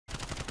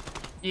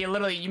Yeah,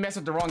 literally, you messed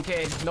with the wrong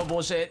kid. No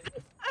bullshit.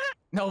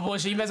 No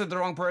bullshit. You messed with the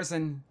wrong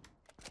person.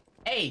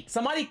 Hey,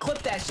 somebody clip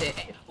that shit.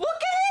 Hey, look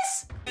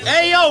at this!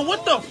 Hey, yo,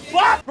 what the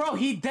fuck? Bro,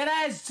 he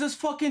deadass just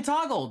fucking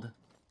toggled.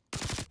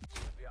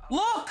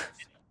 Look!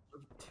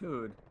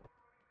 Dude.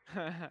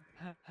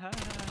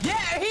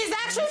 Yeah, he's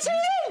actually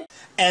cheating!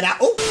 And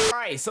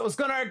Alright, so what's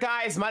going on,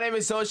 guys? My name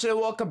is Ocean and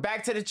welcome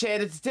back to the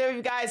channel. Today,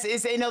 you guys,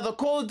 is another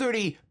Call of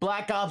Duty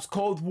Black Ops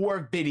Cold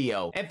War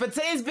video. And for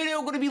today's video,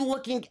 we're going to be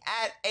looking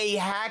at a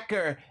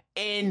hacker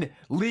in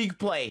League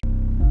Play.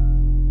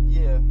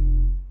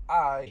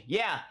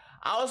 Yeah,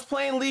 I was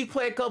playing League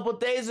Play a couple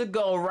days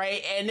ago,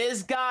 right? And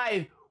this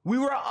guy, we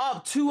were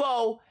up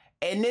 2-0,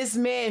 and this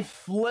man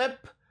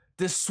flipped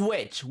the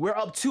switch. We're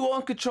up 2-0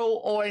 on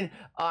control on,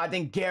 I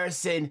think,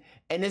 Garrison,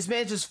 and this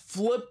man just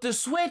flipped the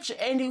switch,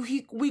 and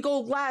we go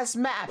last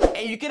map.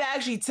 And you can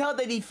actually tell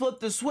that he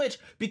flipped the switch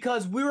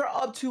because we were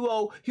up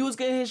 2-0, he was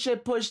getting his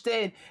shit pushed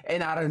in,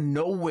 and out of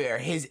nowhere,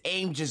 his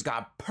aim just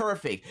got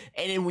perfect.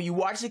 And then when you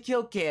watch the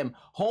kill cam,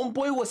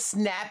 homeboy was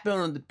snapping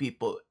on the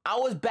people. I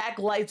was back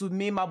lights with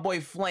me and my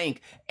boy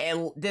Flank,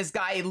 and this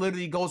guy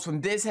literally goes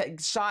from this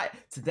shot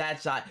to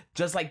that shot,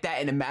 just like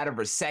that in a matter of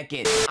a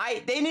second.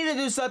 They need to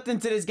do something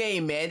to this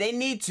game, man. They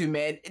need to,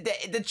 man.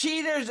 The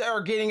cheaters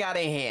are getting out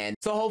of hand.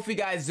 So hopefully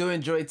you guys do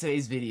enjoy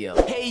today's video.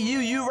 Hey,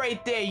 you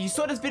right there. You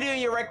saw this video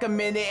and you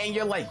recommended it, and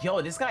you're like,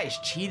 yo, this guy is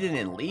cheating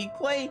in League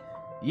Play?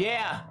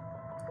 Yeah,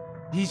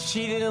 he's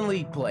cheating in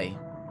League Play.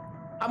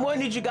 I'm going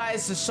to need you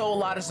guys to show a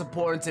lot of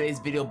support in today's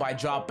video by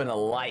dropping a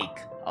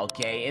like,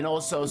 okay? And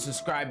also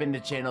subscribing to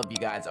the channel if you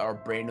guys are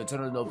brand new,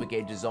 turn the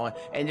notifications on,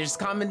 and just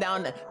comment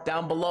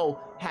down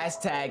below,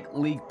 hashtag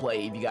League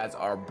Play if you guys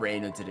are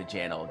brand new to the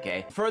channel,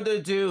 okay? Further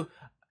ado,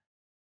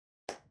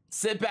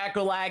 sit back,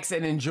 relax,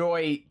 and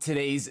enjoy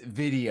today's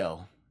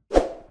video.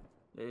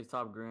 Yeah, he's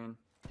top green.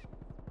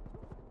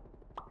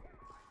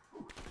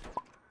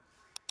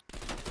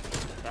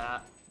 Yeah,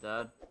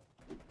 dead.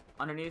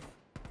 Underneath.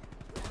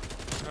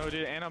 Oh,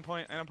 dude, and on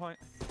point, and on point.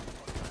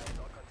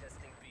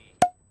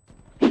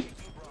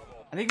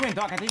 I think you went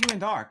dark. I think you went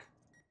dark.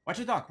 Watch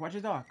your dark. Watch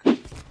your dark.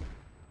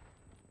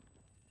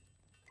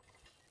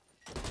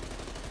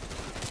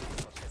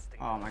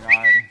 Oh my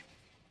god.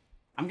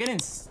 I'm getting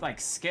like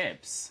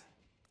skips.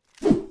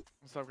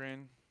 What's up,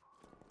 green?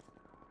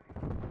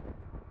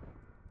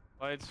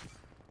 Lights.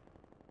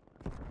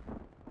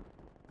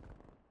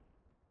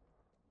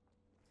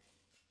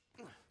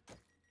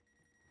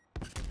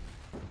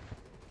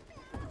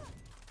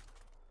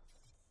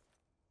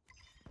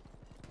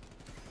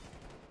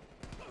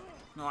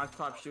 No, I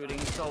stopped shooting.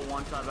 He's still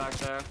one shot back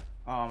there.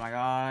 Oh my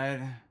god.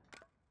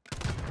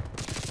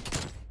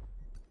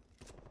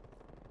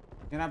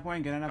 Get that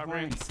point, get that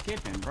point. He's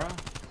skipping, bro.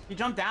 He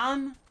jumped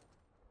down?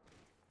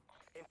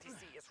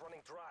 MTC is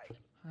running dry.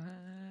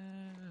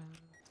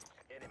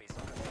 Enemies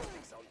are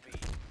contesting Zone B.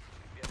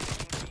 We are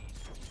taking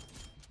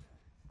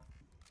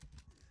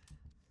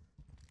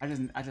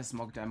B. I just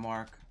smoked that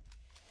mark.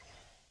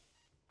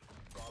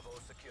 Bravo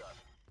secure.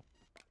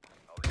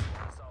 Only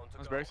one zone to I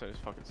was go. break, so I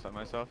just fucking stunned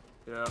myself.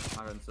 Yeah,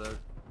 I'm in sick.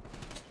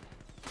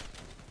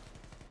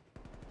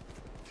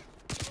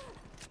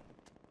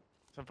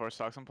 Some 4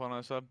 stocks, I'm pulling on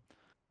a sub.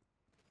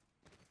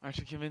 I'm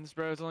actually convinced,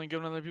 bro, it's only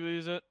good when other people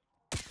use it.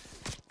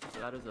 Yeah,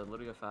 that is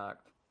literally a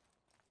fact.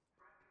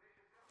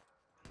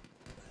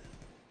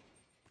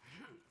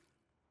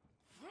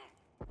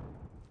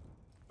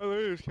 I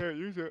literally just can't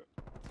use it.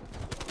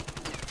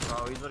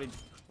 Bro, he's already.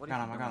 What I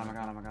got is him, he I got him, doing? I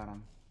got him, I got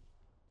him.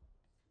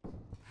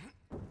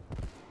 We're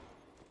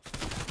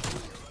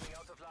running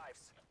out of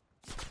lives.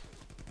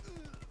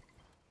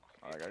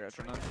 Oh, I gotta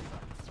turn that.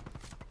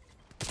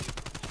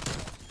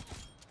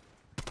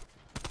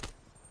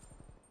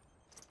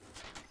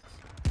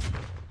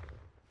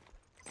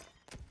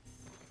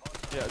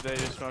 Yeah, they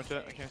just smoked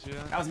it. I can't see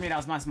that. That was me, that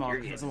was my smoke.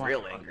 You're That's getting the one.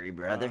 real angry,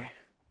 brother.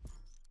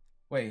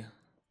 Wait,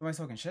 am I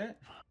smoking shit?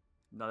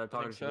 No, they're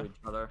talking so. to each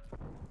other.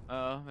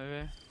 Oh,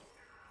 maybe.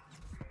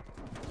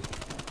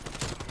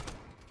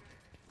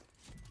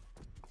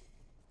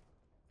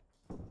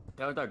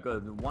 They're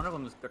good. One of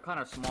them is, they're kind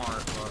of smart,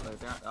 but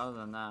like, other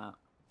than that,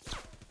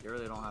 you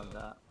really don't have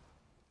that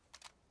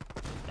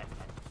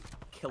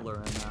killer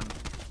in them.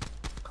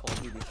 Call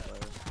of Duty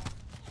players.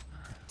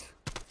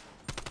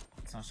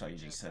 It's not sure you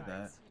just said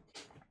that.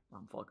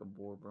 I'm fucking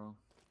bored, bro.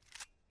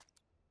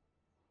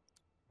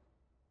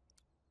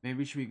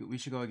 Maybe we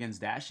should go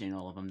against Dashy and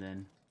all of them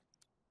then.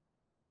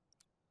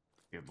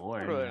 You're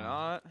bored. Really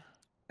not.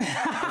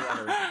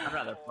 I'd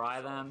rather fry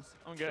them.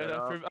 I'm good.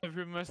 I've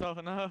proven myself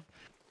enough.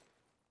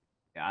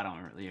 Yeah, I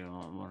don't really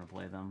want to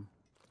play them.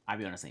 I'd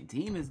be on the same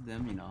team as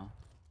them, you know.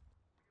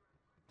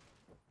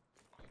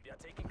 We are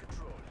taking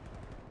control.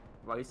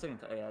 Bro, he's sitting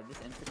to AI. This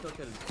insta kill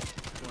kid is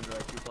doing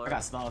direct two I players.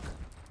 got stuck.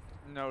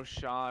 No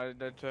shot. I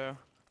did too.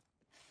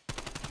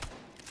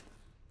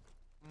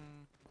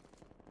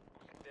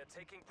 They're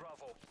taking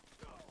Bravo.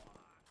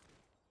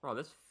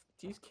 Bro,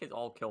 these kids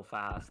all kill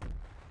fast.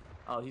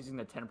 Oh, he's using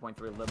the 10.3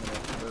 limit.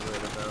 Literally,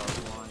 the barrel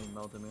line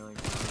melted me like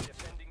that.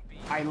 Defending B.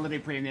 I literally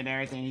pre-aimed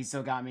everything. He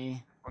still got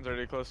me. One's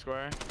already close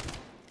square.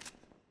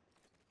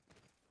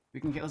 We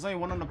can get. There's only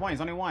one on the point.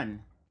 There's only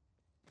one.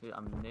 Yeah,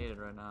 I'm naded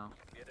right now.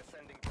 We are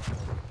defending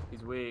Bravo.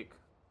 He's weak.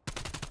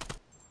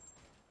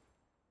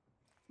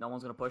 No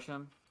one's gonna push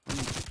him.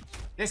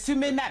 There's two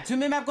mid map. Two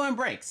mid map going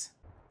breaks.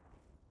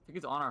 I think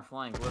he's on our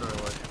flank, literally.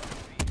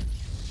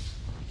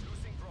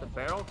 Losing The Bravo.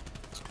 barrel?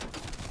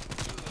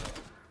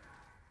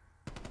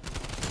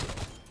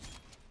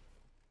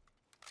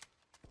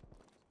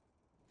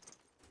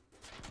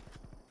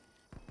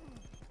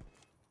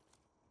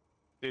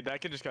 Dude,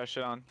 that kid just got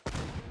shit on.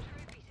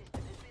 Trophy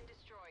system has been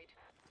destroyed.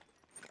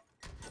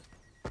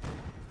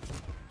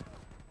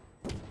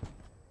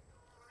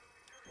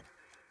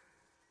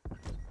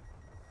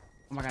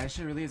 Oh my god, this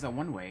shit really is a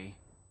one way.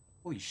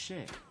 Holy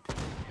shit.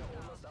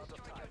 Almost out of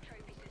Destroyed time. your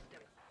trophy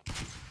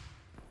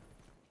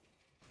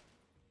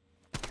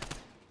system.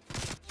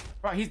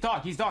 Bro, he's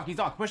dark. He's dark. He's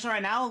dark. Pushing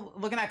right now.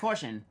 Looking at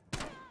caution.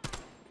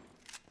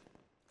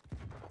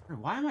 Bro,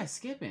 why am I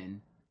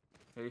skipping?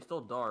 Yeah, he's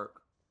still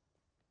dark.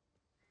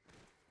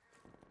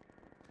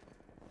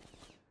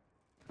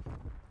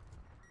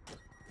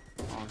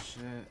 Oh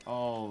shit.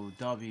 Oh,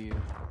 W.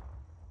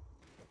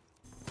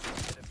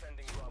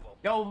 Defending Bravo.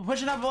 Yo,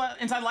 pushing up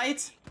inside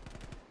lights.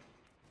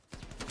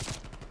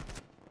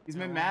 He's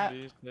mid map.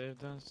 Be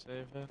saved, don't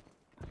save her.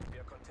 We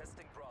are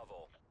contesting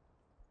Bravo.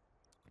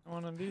 I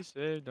wanna be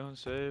saved, don't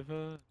save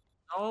her.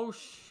 Oh,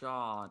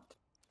 shot.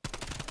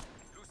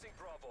 Losing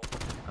Bravo.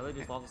 I really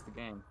just lost the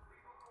game.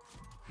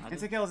 I It's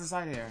just- a kills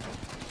inside here.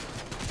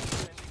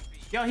 Defending B.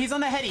 Yo, he's on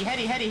the heady.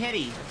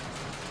 Them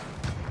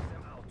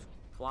out.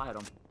 Fly at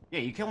him. Yeah,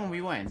 you kill him,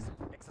 we win.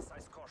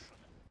 Exercise caution.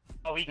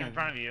 Oh, weak in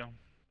front of you.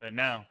 But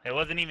no, it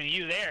wasn't even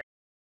you there. It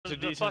It's a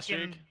was the decent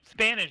fucking streak.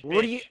 Spanish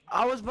What do bitch. you?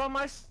 I was by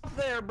myself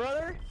there,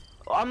 brother.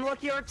 I'm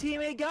lucky our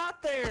teammate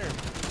got there.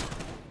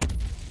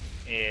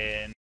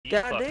 And you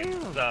Goddamn.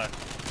 fucking suck.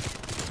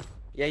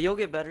 Yeah, you'll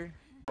get better.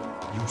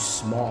 You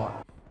smart.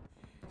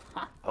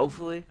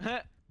 Hopefully.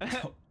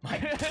 Oh my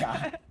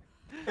god.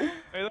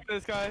 Hey, look at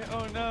this guy.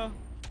 Oh no.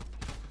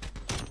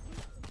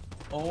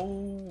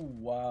 Oh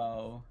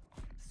wow.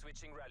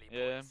 Switching rally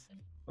Yeah.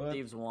 points.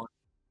 Steve's one.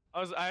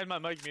 I had my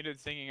mic muted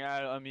singing.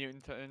 I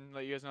unmute and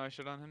let you guys know I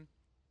shit on him.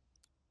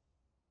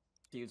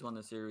 Steve's won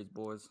the series,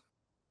 boys.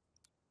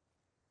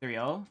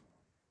 3-0?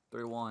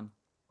 3-1.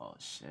 Oh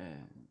shit.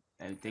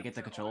 They get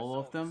the control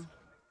of them?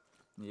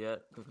 Yeah,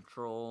 good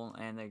control,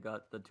 and they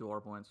got the 2 R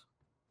points.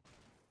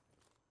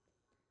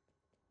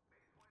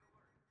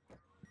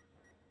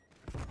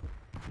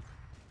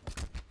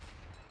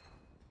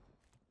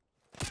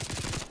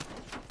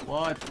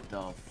 What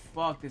the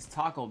fuck? This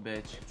taco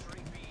bitch.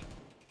 Entering B.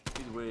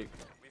 He's weak.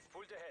 We've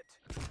pulled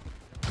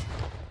ahead.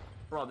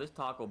 Bro, this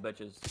taco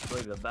bitch is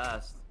really the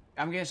best.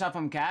 I'm getting shot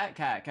from cat.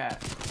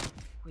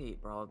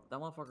 Wait, bro, that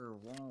motherfucker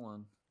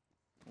walling.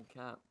 Oh,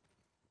 cap.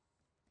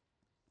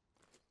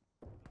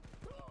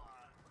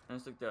 And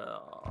it's like the...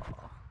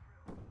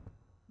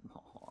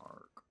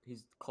 Mark.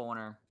 He's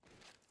corner.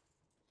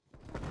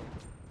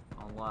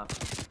 On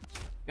left.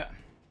 Yeah.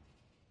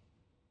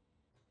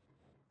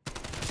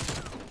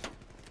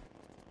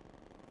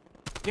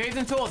 Yeah, he's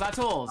in tools. At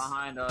tools.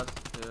 Behind us,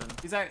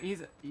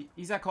 dude.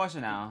 He's at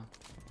caution now.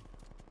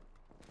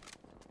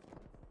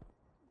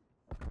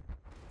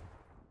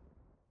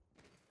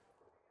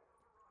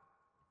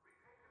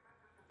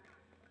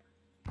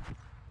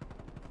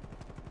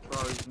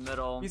 Bro, he's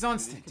middle. He's on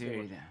Dude, stick, these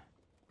people dude. are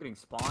getting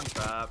spawn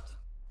trapped.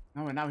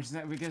 No, we're not.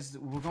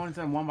 We're going into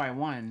them one by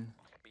one.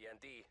 B and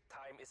D.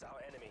 Time is our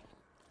enemy.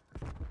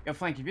 Yo,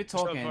 Flank, if you're Push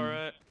up talking, for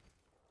it.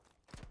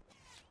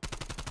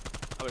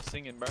 I was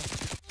singing, bro.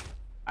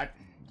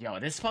 yo,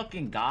 this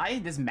fucking guy,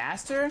 this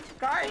master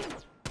guy.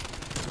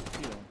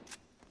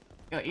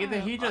 Yo, either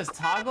he just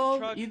toggled,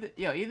 Truck.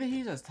 either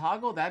he just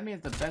toggled. That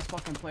means the best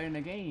fucking player in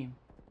the game.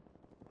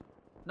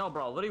 No,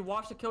 bro, literally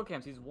watch the kill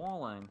cams. He's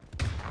walling.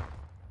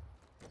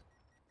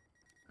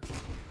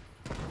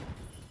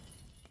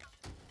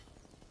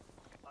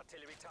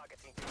 Artillery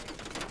targeting.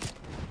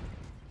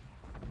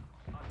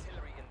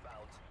 Artillery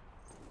inbound.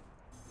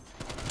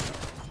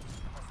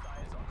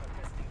 Hostiles are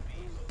contesting B.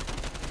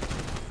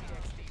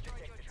 CXD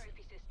Destroyed your detected.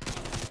 trophy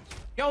system.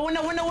 Yo,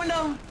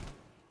 window.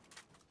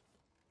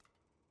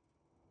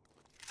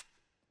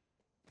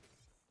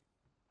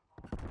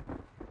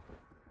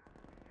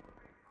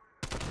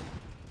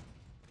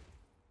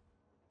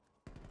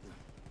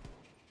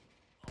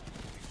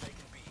 We've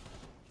taken B.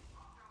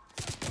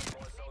 One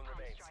more zone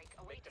remains. strike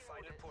Make the awaiting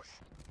final orders. push.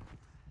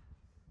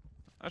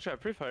 I tried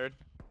pre-fired.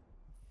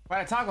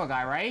 Right, a toggle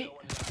guy, right? No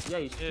one died. Yeah,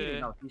 he's cheating. Yeah.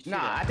 No, he's cheating.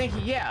 Nah, I think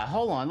he. Yeah,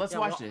 hold on. Let's Yeah,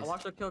 watch this.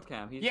 Watch the kill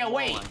cam. He's Yeah,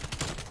 wait. walling.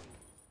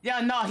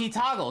 Yeah, no, he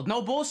toggled.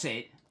 No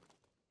bullshit.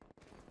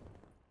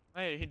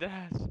 Hey, he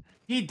does.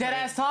 He dead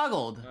ass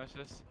toggled. No, it's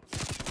just.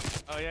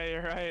 Oh yeah,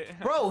 you're right.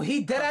 Bro,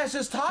 he dead ass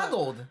just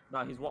toggled.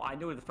 No, he's I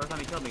knew it the first time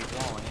he killed me. He's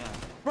walling. Yeah.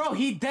 Bro,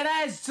 he dead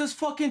ass just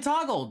fucking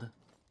toggled.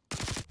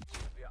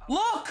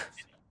 Look!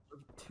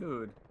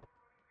 Dude.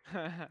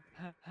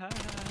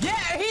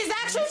 Yeah, he's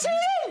actually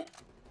cheating!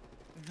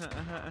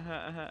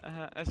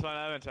 That's fine.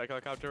 I haven't checked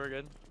helicopter. We're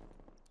good.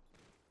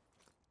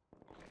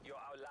 You're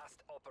our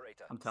last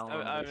operator. I'm telling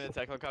I'm him. in a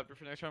tech helicopter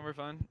for next round. We're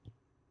fine.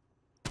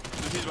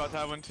 He's about to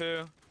have one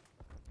too.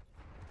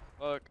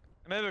 Look,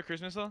 I may have a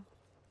cruise missile.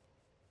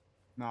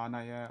 No,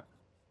 not yet.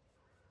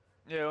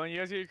 Yeah, when you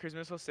guys get your cruise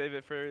missile, save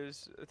it for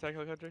his attack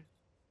helicopter.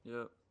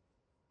 Yep.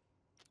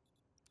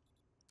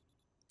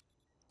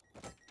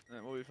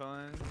 And we'll be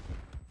fine.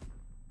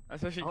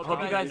 Especially.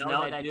 Hope you guys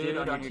know that dude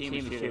on your team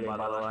is shooting, by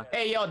the way.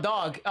 Hey, yo,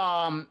 dog.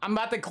 I'm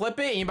about to clip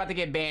it and you're about to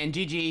get banned.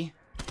 GG.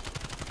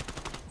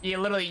 Yeah,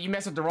 literally, you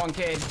messed with the wrong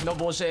kid. No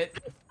bullshit.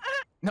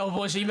 No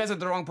bullshit. You messed with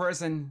the wrong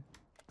person.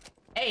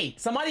 Hey,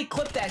 somebody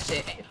clip that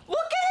shit. Hey, look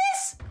at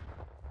this.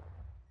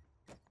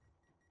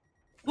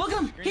 Look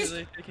at him. He's.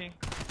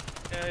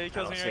 Yeah, he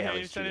kills me right here.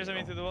 He's sending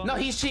me through the wall. No,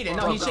 he's cheating.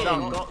 No, he's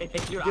cheating.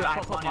 If you go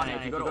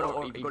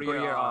to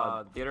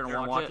your theater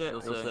and watch it,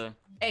 you'll see.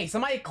 Hey,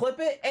 somebody clip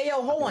it. Hey,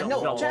 yo, hold on.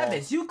 No,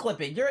 Travis, you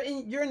clip it. You're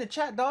in the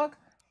chat, dog.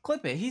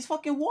 Clip it. He's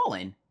fucking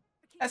walling.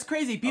 That's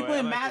crazy. People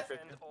in mass.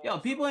 Yo,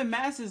 people in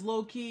mass is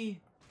low key.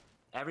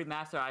 Every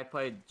master I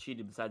played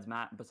cheated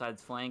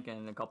besides Flank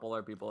and a couple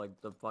other people like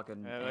the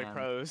fucking. Yeah, like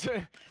pros.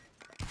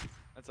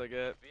 That's like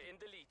it.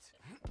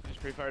 Just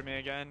pre-fired me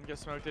again. Get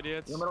smoked,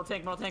 idiots. Yo, middle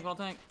tank.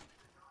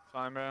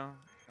 Fine, bro.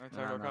 I'm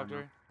attack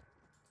helicopter.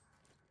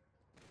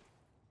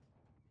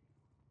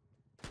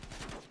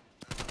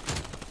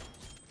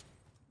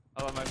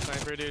 I love my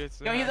sniper, dude. It's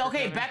Yo, he's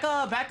okay. Back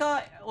up.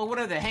 Well, what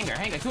are they? Hangar.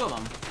 Two of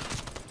them.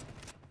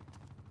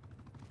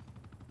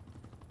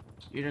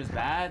 You're just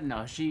bad?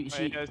 No, she.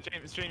 Wait,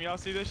 stream, y'all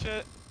see this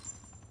shit?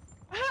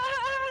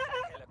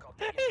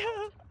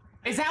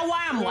 Is that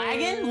why I'm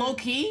lagging? Low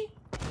key?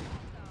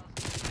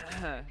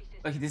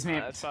 Look at this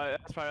man. That's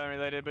probably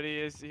unrelated, but he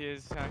is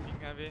hacking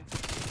heavy.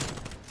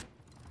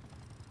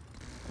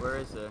 Where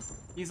is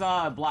he? He's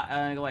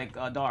black,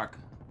 dark.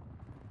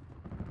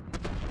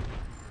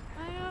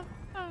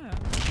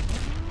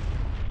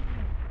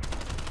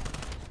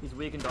 He's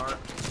weak and dark.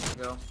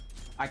 Go.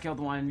 I killed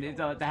one.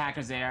 The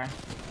hacker's there.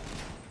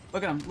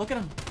 Look at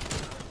him.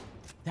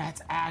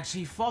 That's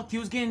actually fucked. He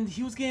was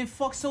getting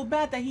fucked so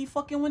bad that he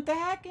fucking went to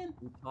hacking.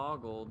 He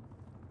toggled.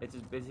 It's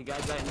just busy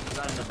guys got in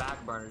the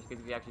back burners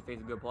because he actually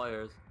faces good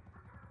players.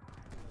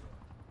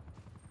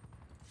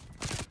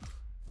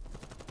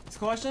 This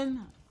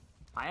question?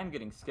 I am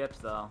getting skips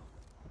though.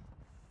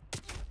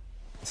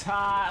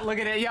 Look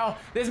at it, yo.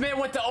 This man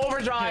went to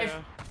overdrive.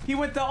 Yeah. He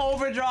went to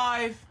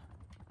overdrive.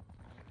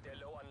 They're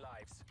low on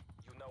lives.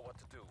 You know what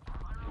to do.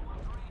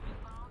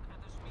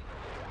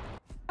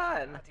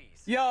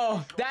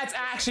 Yo, that's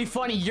actually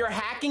funny. You're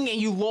hacking and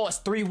you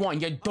lost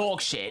 3-1. You're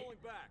dog shit.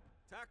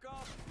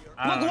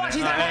 Look, watch.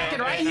 He's not hacking,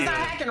 right? He's not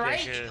hacking, right?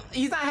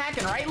 He's not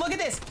hacking, right? Look at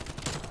this.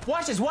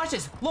 Watch this. Watch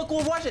it.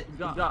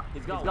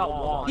 He's got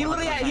walls. He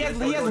literally has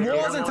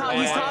walls and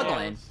he's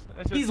toggling.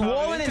 He's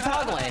walling and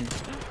toggling.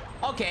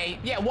 Okay,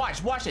 yeah,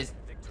 watch this.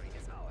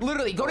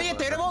 Literally, go to your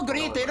theater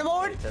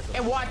mode,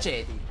 and watch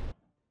it.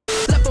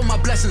 Left on my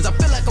blessings, I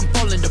feel like I'm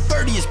falling. The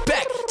birdie is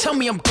back. Tell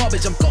me I'm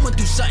garbage, I'm going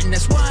through something,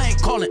 that's why I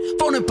ain't calling.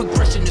 Phone and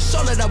progression, it's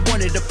all that I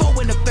wanted. The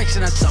phone in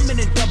affection, I summon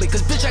and dub it.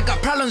 Cause bitch, I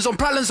got problems on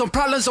problems.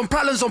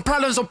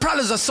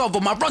 I solve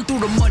them. I run through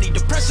the money,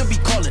 the pressure be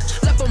calling.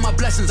 Left on my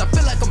blessings, I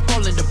feel like I'm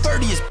falling. The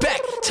birdie is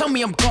back. Tell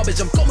me I'm garbage,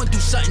 I'm going through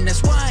something,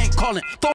 that's why I ain't calling.